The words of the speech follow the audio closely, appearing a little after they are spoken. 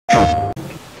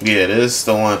Yeah, this is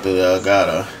the one through the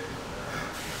Elgato.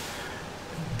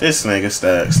 This nigga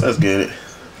Stax. Let's get it.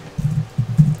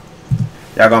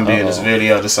 Y'all gonna be in this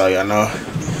video just so y'all know.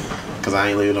 Cause I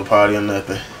ain't leaving the party or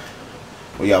nothing.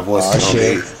 Well, y'all voices gonna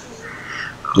be.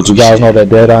 Did you guys know that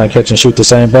Dead Eye and Catch and Shoot the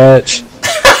same badge?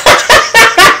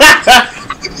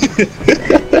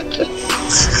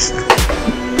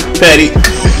 Petty.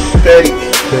 Petty.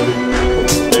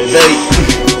 Petty.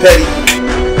 Petty.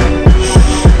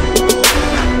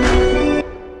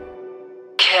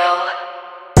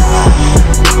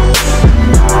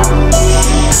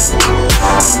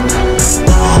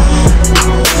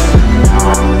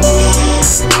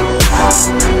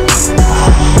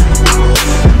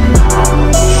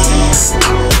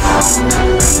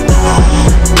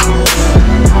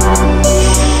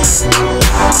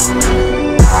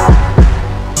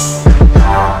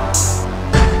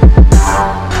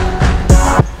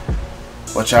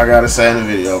 What y'all gotta say in the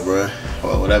video, bro?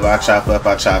 Well, whatever I chop up,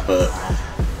 I chop up.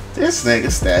 This nigga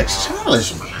Stax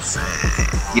challenged me.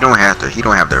 He don't have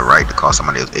the right to call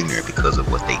somebody else ignorant because of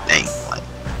what they think. Like,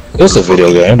 it's a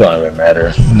video game. It don't even matter.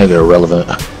 Nigga irrelevant.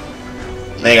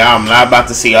 Nigga, I'm not about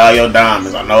to see all your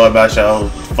diamonds. I know about your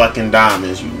fucking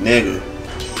diamonds, you nigga.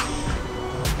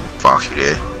 Fuck you,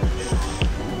 there.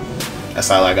 That's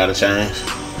all I gotta change.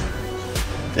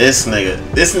 This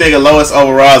nigga lowest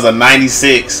overall is a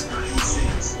 96.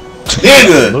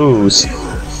 Nigga! Lose.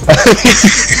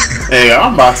 Nigga,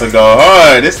 I'm about to go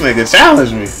hard. This nigga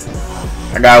challenged me.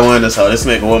 I got one this hoe. This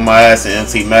nigga whooped my ass in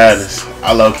MT Madness.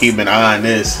 I low key been eyeing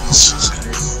this.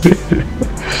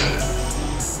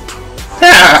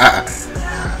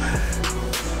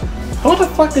 Who the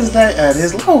fuck is that at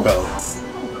his logo?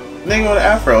 Nigga with the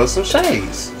afro and some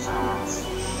shades.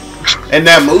 And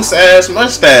that moose ass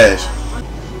mustache.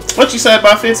 What you said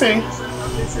about 15?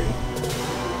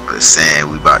 I was saying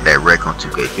we bought that wreck on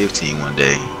 2K16 one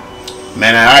day.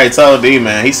 Man, I already told D,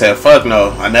 man. He said, fuck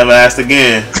no. I never asked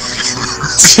again.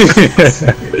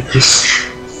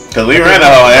 Cause we ran a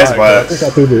whole Xbox.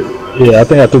 I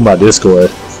think I threw my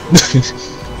Discord.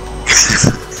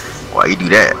 Why you do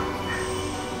that?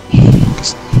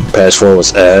 Patch 4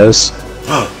 was ass.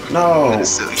 No. You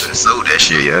should have sold that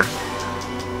shit, yeah.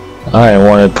 I ain't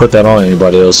want to put that on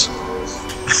anybody else.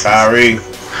 Kyrie.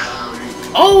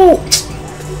 Oh!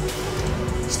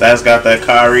 Stax got that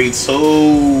Kyrie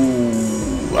too.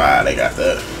 Ah, they got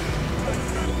that.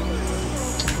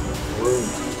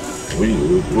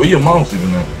 Where your mom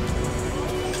sleeping at?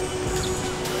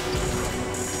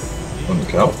 On the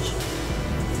couch.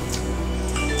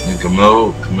 And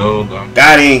Camille down.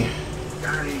 Got him.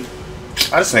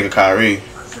 I just think of Kyrie.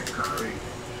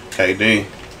 KD.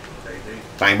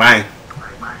 Bang bang.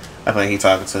 I think he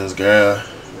talking to his girl.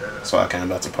 That's why I came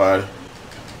back to party.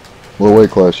 What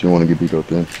weight class you want to get beat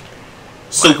up in?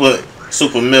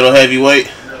 Super middle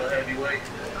heavyweight.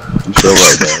 You sure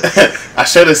about that? I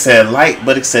should have said light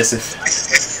but excessive.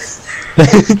 Yeah,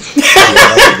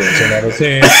 that was 10 out of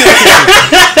 10.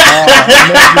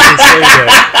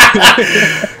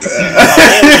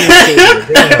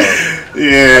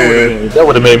 Yeah. That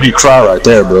would have made me cry right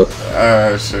there, bro.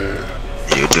 Shit.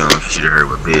 You should have heard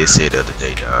what Biz said the other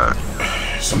day, dog.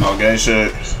 Some more gay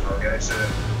shit.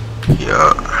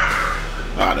 Yeah.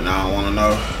 I don't want to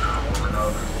know.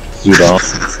 You don't.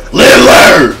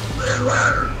 Littler!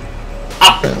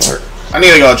 I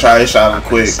need to go try this shot on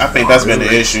quick. I think that's been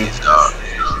the issue.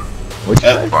 What you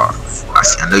I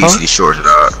know you see the shorts,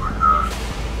 dog.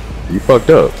 You fucked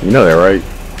up. You know that, right?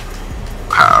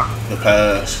 How? The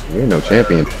pass. You ain't no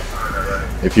champion.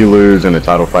 If you lose in a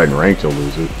title fight in ranked, you'll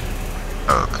lose it.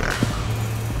 Okay.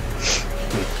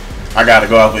 I gotta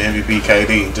go off with MVP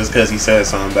KD just because he said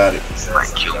something about it.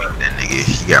 Might kill me with that nigga.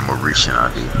 He got more reach than I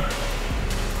do.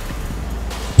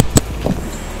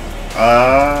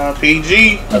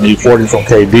 PG. I need 40 from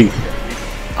KD.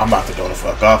 I'm about to go the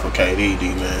fuck off with KD,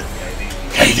 D man.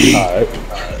 KD. Alright.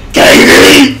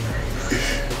 KD.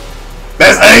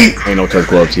 That's 8. Ain't no touch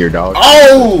gloves here, dog.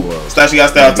 Oh! Stax, you got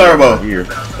style turbo.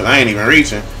 Cause I ain't even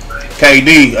reaching.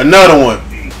 KD, another one.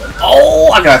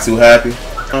 Oh, I got too happy.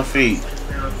 On feet.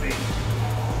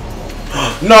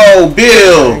 No,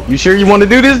 Bill. You sure you want to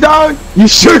do this, dog? You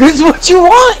sure this is what you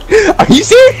want? Are you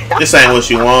serious? This ain't what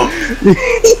you want.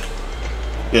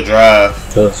 Good drive.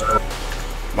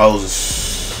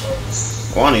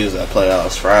 Moses. I want to use that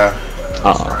playoffs fry.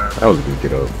 That was a good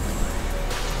get up.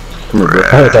 Come here, bro. I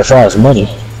heard that far as money.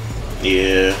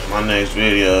 Yeah, my next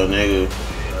video, nigga.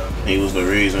 He was the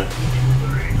reason.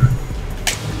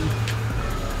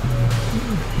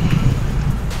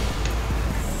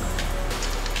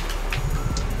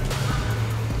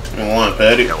 One,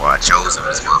 Petty. Yeah, well, I chose him.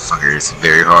 This motherfucker is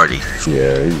very hardy.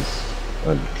 Yeah,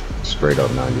 Straight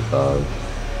up 95.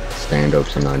 Stand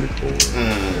ups to 94.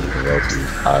 Everything else is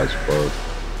high as fuck.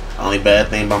 Only bad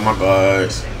thing about my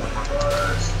guards.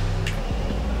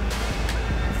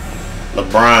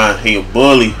 LeBron, he a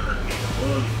bully.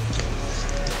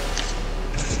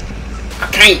 I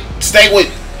can't stay with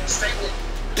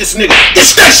this nigga.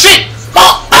 It's that shit.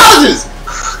 Oh, others.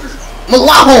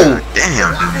 Malone.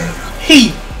 Damn,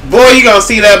 dude. Boy, you gonna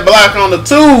see that block on the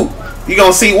tube. You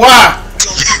gonna see why.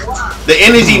 The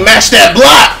energy matched that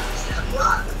block.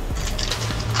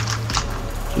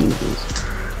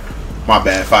 My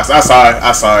bad, Fox. I'm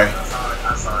sorry.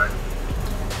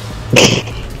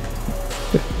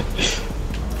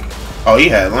 Oh, he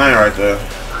had line right there.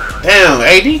 Damn,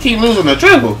 AD keep losing the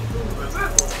dribble.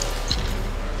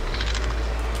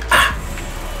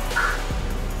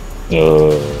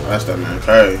 That's that man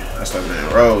Curry. That's that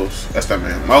man Rose. That's that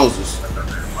man Moses.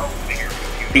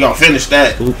 He gonna finish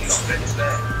that.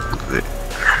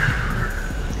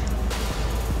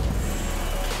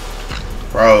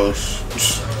 Rose.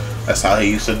 That's how he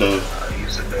used to do it.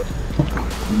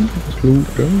 Ooh,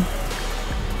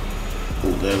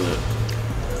 Lillard.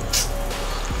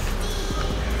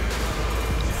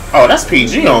 Oh, that's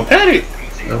PG on Pettit.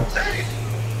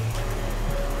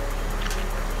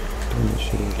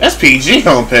 That's PG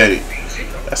on Petty.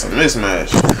 That's a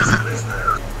mismatch.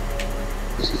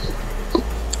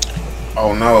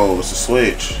 Oh no, it's a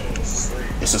switch.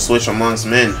 It's a switch amongst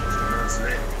men.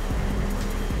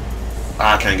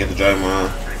 I can't get the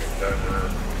Draymond.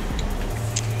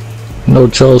 No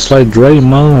choice like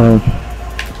Draymond.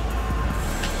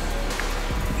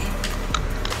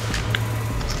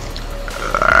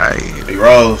 Alright. He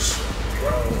rose.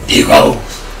 He rose.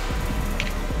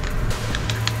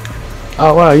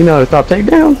 Oh wow, you know how to stop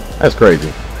takedown? That's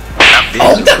crazy.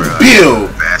 Oh, that's Bill.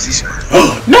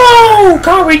 No,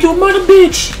 Kyrie, you mother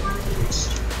bitch.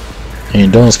 He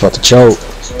ain't doing, it's about to choke.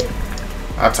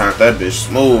 I turned that bitch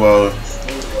smooth over.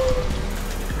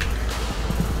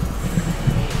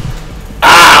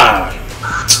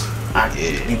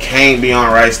 You can't be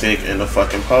on right stick in the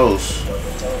fucking post.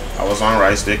 I was on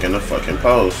right stick in the fucking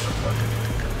post.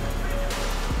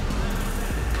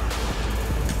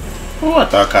 Oh, I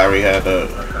thought Kyrie had that.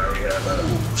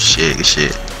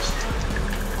 Shit.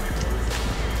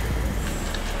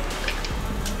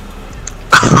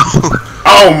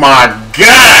 Oh my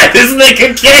god, this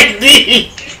nigga KD!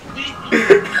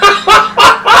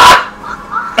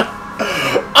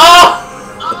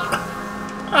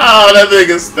 Oh, that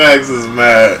nigga Stax is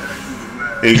mad.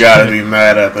 He gotta be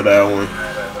mad after that one.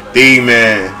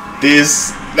 D-man,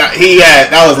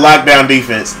 that was lockdown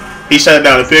defense. He shut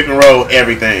down the pick and roll,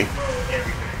 everything.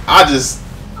 I just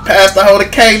passed the hoe to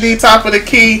KD, top of the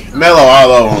key. Melo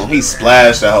all over him. He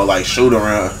splashed that hoe like shoot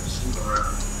around.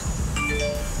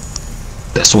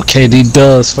 That's what KD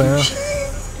does, fam.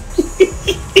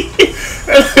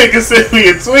 That nigga sent me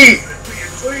a tweet.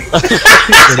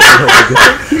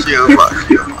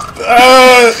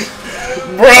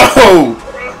 Bro.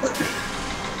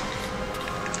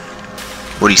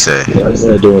 What'd he say? Yeah, I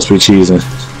started doing sweet cheesing.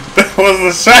 That was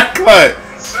a shot clock.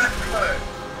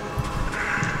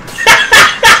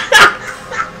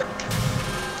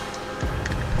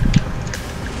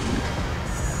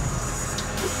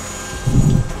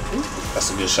 That's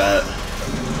a good shot.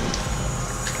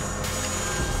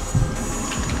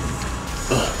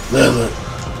 Lillard.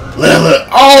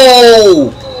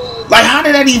 Oh! Like, how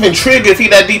did that even trigger if he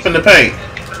that deep in the paint?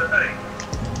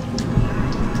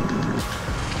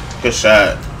 Good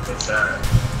shot.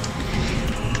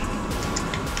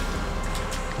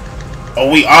 Oh,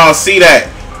 we all see that.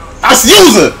 That's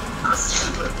user.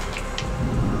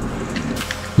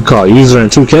 You call user in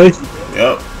 2K?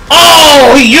 Yep.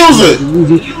 Oh, he used it.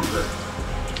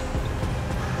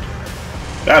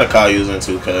 Gotta call user in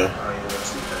 2K.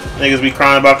 Niggas be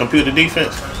crying about computer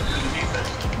defense.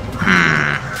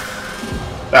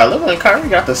 Nah, look like Kyrie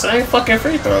got the same fucking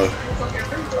free throw.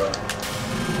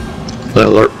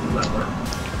 Alert.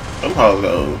 Them hoes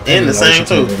go in the same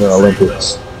too.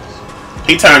 Olympics.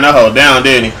 He turned that hoe down,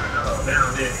 didn't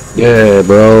he? Yeah,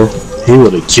 bro. He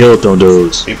would have killed them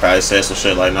dudes. He probably said some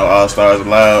shit like no all-stars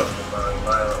allowed.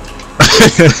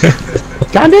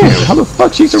 Goddamn, how the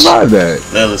fuck she survived that?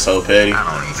 Lillard's so petty. I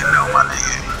don't even know my nigga.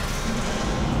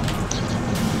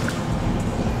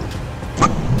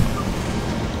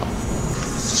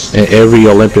 In every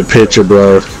Olympic picture,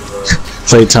 bro,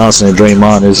 Klay Thompson and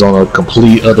Draymond is on a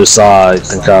complete other side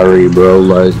than Kyrie, bro.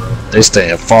 Like, they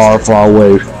stand far, far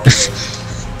away.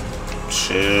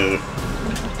 Shit.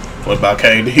 What about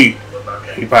KD?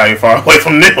 He probably far away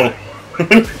from them.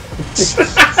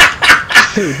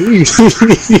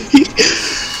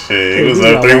 Shit, he was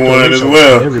up 3-1 as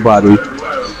well. Everybody.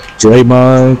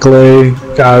 Draymond, Clay,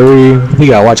 Kyrie. He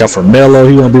gotta watch out for Melo.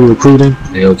 He gonna be recruiting.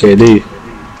 LKD.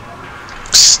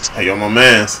 Hey, yo, my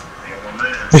mans.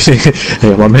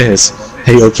 Hey, my mans.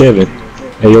 Hey, yo, Kevin.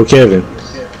 Hey, yo, Kevin.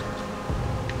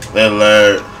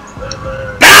 Lillard.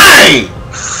 Dang!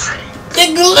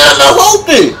 Nigga, Lillard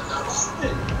hoping.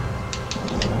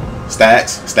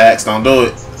 Stax, don't do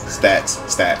it. Stax.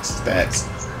 I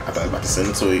thought I was about to send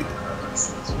a tweet.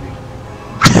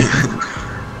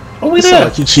 What we It's did?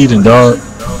 like you cheating, dog.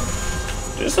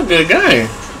 It's a good game.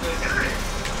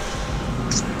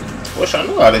 Wish I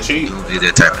knew how to cheat. You don't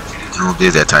be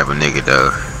that type of nigga,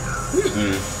 though.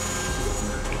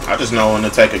 I just know when to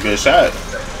take a good shot.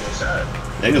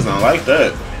 Niggas don't like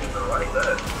that.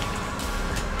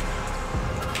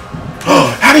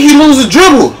 How did he lose a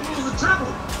dribble?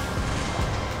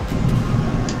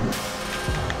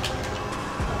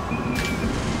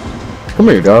 Come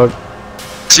here, dog.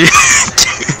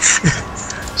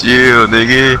 Chill,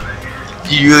 nigga.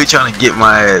 You really trying to get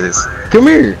my ass. Come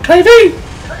here. KD.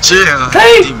 Chill.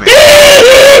 KD.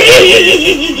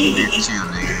 Chill,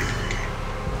 nigga.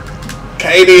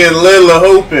 KD and Lillard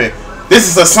hooping. This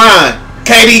is a sign.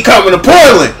 KD coming to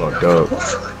Portland. Fucked up.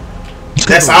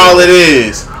 That's all it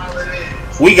is.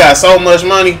 We got so much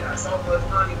money.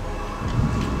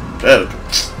 Man.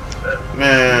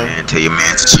 Man, tell your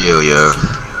man to chill, yo.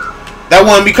 That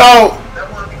wouldn't be cold.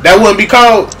 That wouldn't be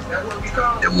cold.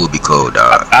 It would be cold,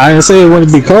 dog. I didn't say it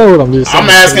wouldn't be cold. I'm just saying. I'm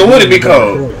asking, would it be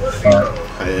cold?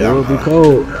 It would be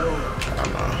cold.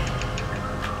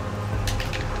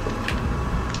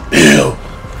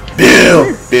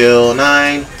 Bill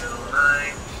 9.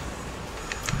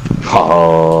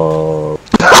 Oh.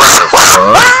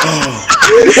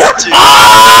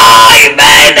 Oh, he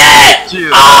made that!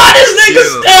 Chill. Oh, this nigga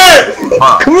scared!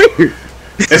 Come here.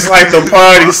 It's like the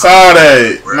party saw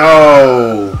that.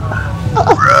 No.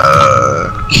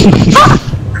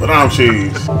 But I'm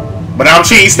cheese. But I'm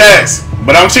cheese stats.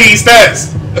 But I'm cheese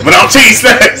stats. But I'm cheese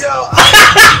stats.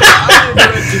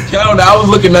 I was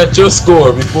looking at your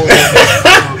score before.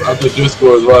 I thought your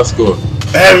score was my score.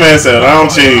 That man said I'm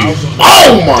cheese.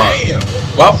 Oh my. Damn.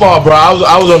 My fault, bro. I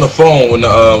was on the phone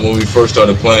when we first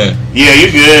started playing. Yeah,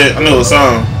 you good. I knew it was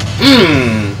something.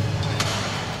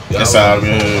 It's all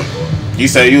good. You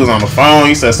said you was on the phone.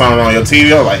 You said something on your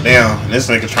TV. I was like, damn, this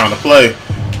nigga trying to play.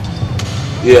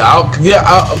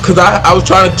 Cause I was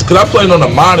trying to, cause I played on a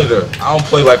monitor. I don't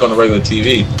play like on the regular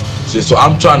TV. So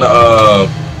I'm trying to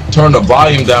turn the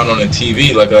volume down on the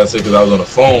TV, like I said, cause I was on the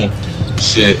phone,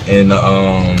 shit, and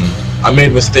I made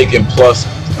a mistake and plus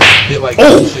hit like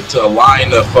shit to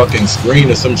align the fucking screen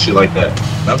or some shit like that.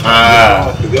 And I'm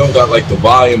trying to, they don't got like the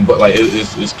volume, but like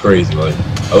it's crazy. Like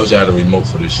I wish I had a remote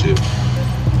for this shit.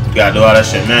 You gotta do all that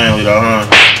shit manually though, huh?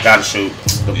 Gotta shoot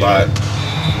the bot.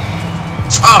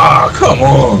 Ah, come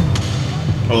on.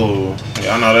 Oh,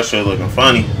 yeah, I know that shit looking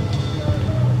funny.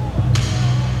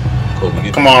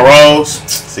 Kobe, Come on, Rose.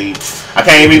 See, I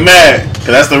can't even be mad, cause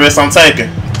that's the risk I'm taking.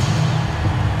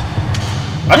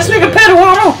 I just nigga patted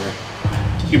wide open.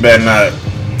 You better not.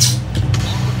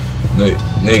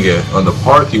 Nigga, on the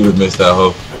park you would missed that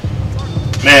hoe.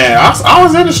 Man, I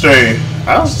was in the stream.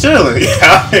 I was chilling.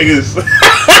 Y'all niggas.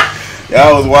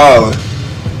 Y'all was wildin'.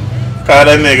 Call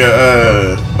that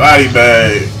nigga body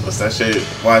bag. What's that shit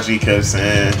YG kept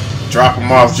saying? Drop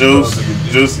him off, Juicy.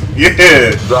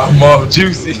 Yeah. Drop him off,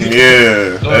 Juicy.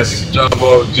 Yeah. Drop him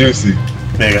off, Juicy.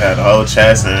 Nigga had the whole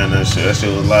chat saying that shit. That shit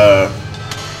was live.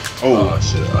 Oh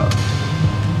shit.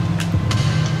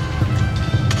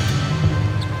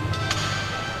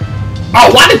 Oh,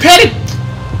 why did Petty?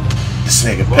 This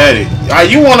nigga Petty. Alright,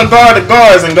 you want to guard the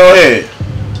guards and go ahead.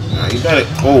 Nah, you better.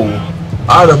 Oh.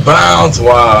 Out of bounds.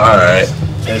 Wow. All right.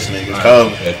 This nigga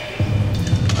covered.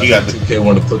 You got the 2K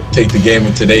want to take the game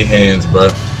into their hands, bro.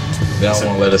 They don't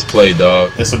want to let us play,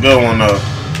 dog. It's a good one though.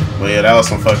 But yeah, that was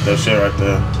some fucked up shit right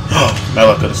there.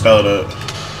 Melo could have stole that.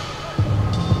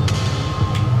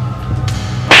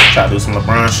 Try to do some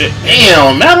LeBron shit.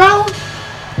 Damn, Melo.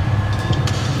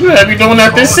 You have you doing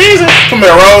that this season? Come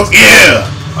here, Rose. Yeah.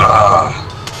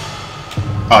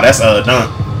 Oh, that's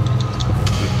dunk.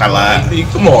 I lied. Hey,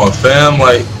 come on, fam.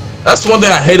 Like, that's one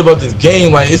thing I hate about this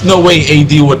game. Like, it's no way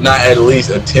AD would not at least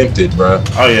attempt it, bro.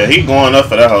 Oh yeah, he going up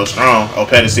for that whole strong. Oh,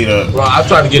 Petty, see the. Bro, I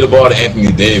tried to get the ball to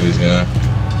Anthony Davis, man.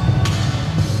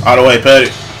 All the way,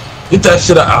 Petty. Get that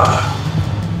shit out.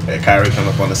 Hey, Kyrie come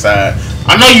up on the side.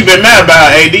 I know you've been mad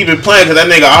about AD been playing because that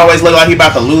nigga always look like he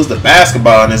about to lose the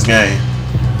basketball in this game.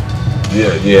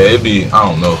 Yeah, it'd be, I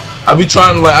don't know. I be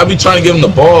trying to give him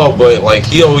the ball, but like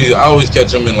I always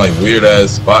catch him in like weird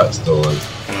ass spots though. Like,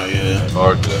 Oh yeah.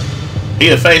 hard to. He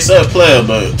a face-up player,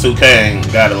 but 2K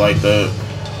ain't got it like that.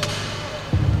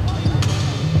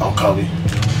 Oh, Kobe.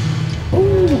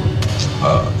 Ooh.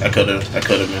 That could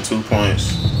have been 2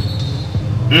 points.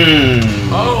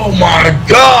 Oh my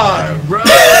God, bro!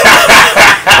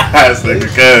 That's like the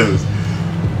cousins.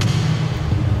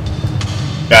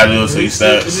 Gotta do it to your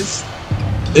stats.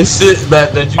 It's shit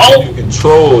that you can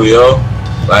control, yo.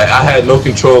 Like I had no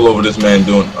control over this man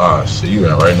doing. Oh shit, you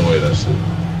ran right in the way of that shit.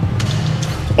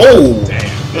 Oh,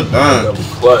 damn, good done. That was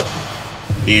clutch.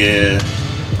 Yeah,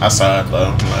 I saw it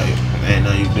though. I'm like, ain't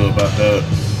nothing you can do about that.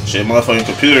 Shit, motherfucking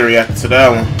computer reacted to that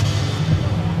one.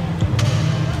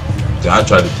 Damn, I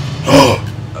tried to.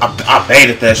 I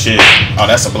baited that shit. Oh,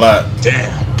 that's a block.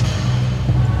 Damn.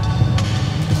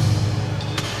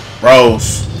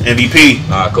 Rose, MVP.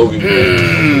 Nah, Kobe.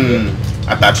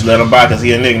 I thought you let him by because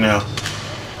he a nigga now.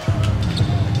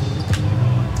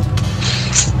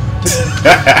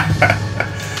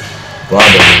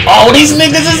 Oh, these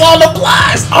niggas is on the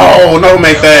blocks. Oh, no,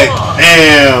 make that.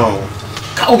 Damn.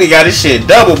 Kobe got his shit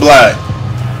double block.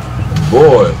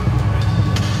 Boy,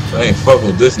 I ain't fuck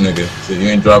with this nigga. So you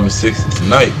ain't dropping 60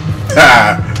 tonight.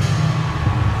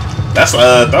 That's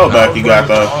a throwback you got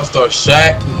though. All-Star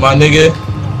Shaq, my nigga.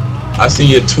 I seen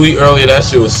your tweet earlier. That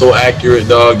shit was so accurate,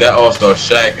 dog. That All-Star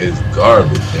Shaq is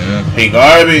garbage, man. He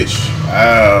garbage?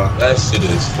 Wow. That shit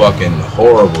is fucking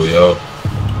horrible, yo.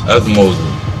 That's the most.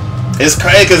 It's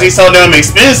crazy because he's so damn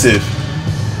expensive.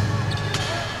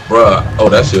 Bruh. Oh,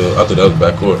 that shit. I thought that was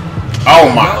backcourt.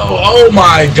 Oh my. Oh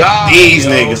my God. These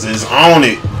niggas is on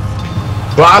it.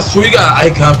 Bro, I swear you got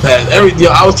an icon pass. Yo,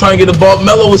 I was trying to get the ball.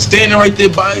 Melo was standing right there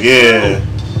by his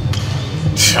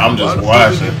I'm just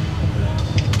watching.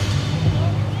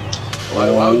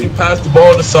 Like, why would you pass the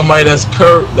ball to somebody that's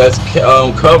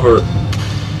covered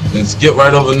and skip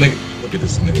right over the nigga? Look at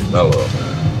this nigga Melo, man.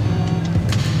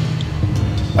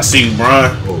 I see you,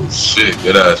 Brian. Oh shit,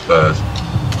 good ass pass.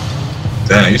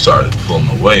 Damn, you started pulling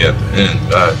away at the end.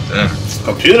 God damn.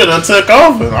 Computer done took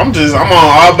over. I'm on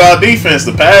all about defense.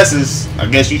 The passes, I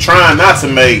guess you trying not to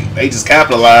make. They just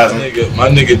capitalizing. My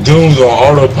nigga Doom's on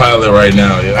autopilot right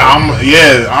now, yo.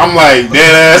 I'm like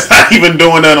dead ass not even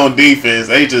doing that on defense.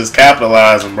 They just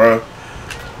capitalizing, bro.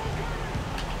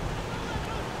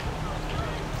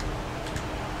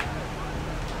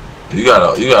 You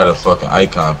gotta fucking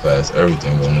icon pass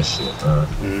everything on this shit,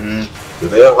 man.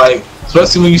 They like,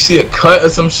 especially when you see a cut or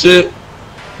some shit.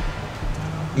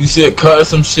 You see a cut or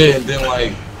some shit, and then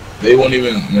like they won't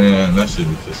even. Man, that shit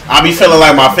is just. I be feeling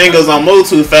like my fingers don't move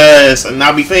too fast, and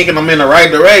I be thinking I'm in the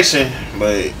right direction,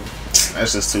 but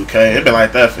that's just 2K. It been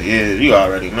like that for years. You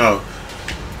already know.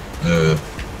 Yeah.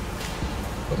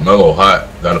 But Melo hot.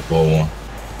 Gotta pull one.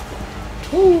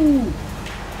 Woo.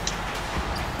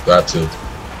 Got to.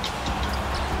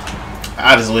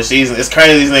 I just wish it's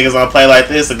crazy these niggas don't play like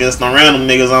this against no random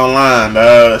niggas online,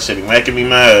 dog. That shit be making me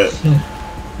mad.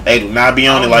 They do not be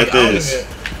on it like this.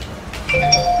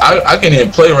 I can't even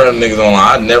play random niggas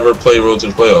online. I never play Road to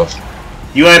the Playoffs.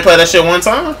 You ain't play that shit one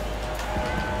time?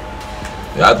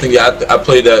 Yeah, I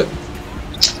played that.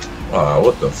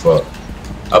 What the fuck?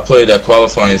 I played that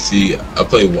qualifying seed. I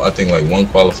played, I think, like one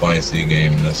qualifying seed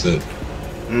game, and that's it.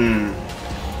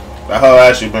 That whole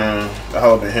actually been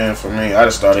here for me. I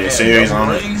just started a series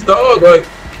on it. Dog, like,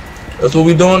 that's what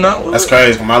we doing now? That's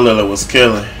crazy. My Lillard was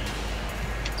killing.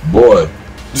 Boy.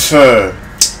 Yeah,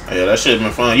 that shit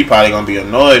been fun. You probably gonna be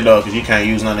annoyed though, cause you can't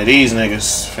use none of these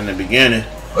niggas from the beginning.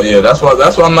 Oh yeah, that's why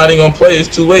I'm not even gonna play. It's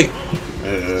too late.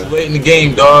 Yeah. Too late in the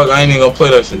game, dog. I ain't even gonna play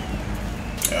that shit.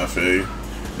 Yeah, I feel you.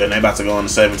 Then they about to go on to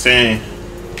 17.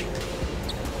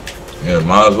 Yeah,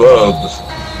 might as well.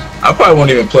 I probably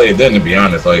won't even play it then, to be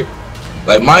honest. Like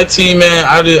my team, man.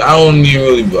 I don't even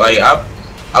really like.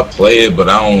 I play it, but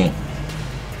I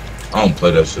don't play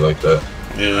that shit like that.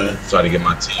 Yeah. I try to get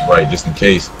my team right just in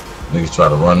case niggas try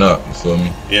to run up. You feel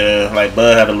me? Yeah, like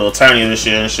Bud had a little tourney this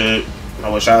year and shit. I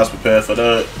wish I was prepared for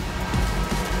that.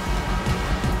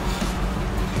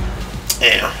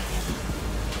 Damn.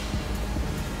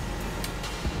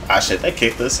 Shit, they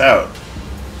kicked us out.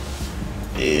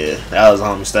 Yeah, that was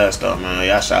homie Stax though, man.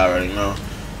 Y'all should already know.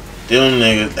 Them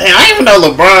niggas. Damn, I didn't even know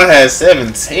LeBron had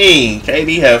 17.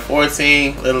 KD had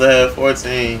 14. Lillard had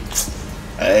 14.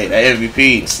 Hey, that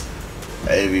MVP.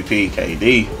 That MVP,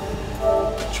 KD.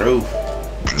 Truth.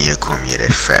 Yeah, call me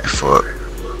that fat fuck.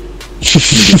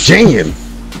 Jam.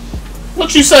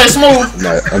 What you say, Smooth?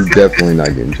 No, I'm definitely not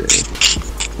getting jammed.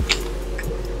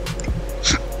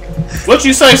 What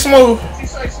you say, Smooth?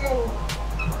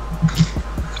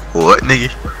 What,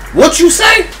 nigga? What you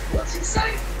say?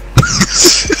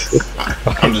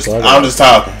 I'm just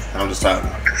talking. I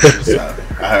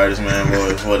heard this man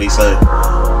voice. What'd he say?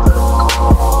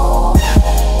 Come on.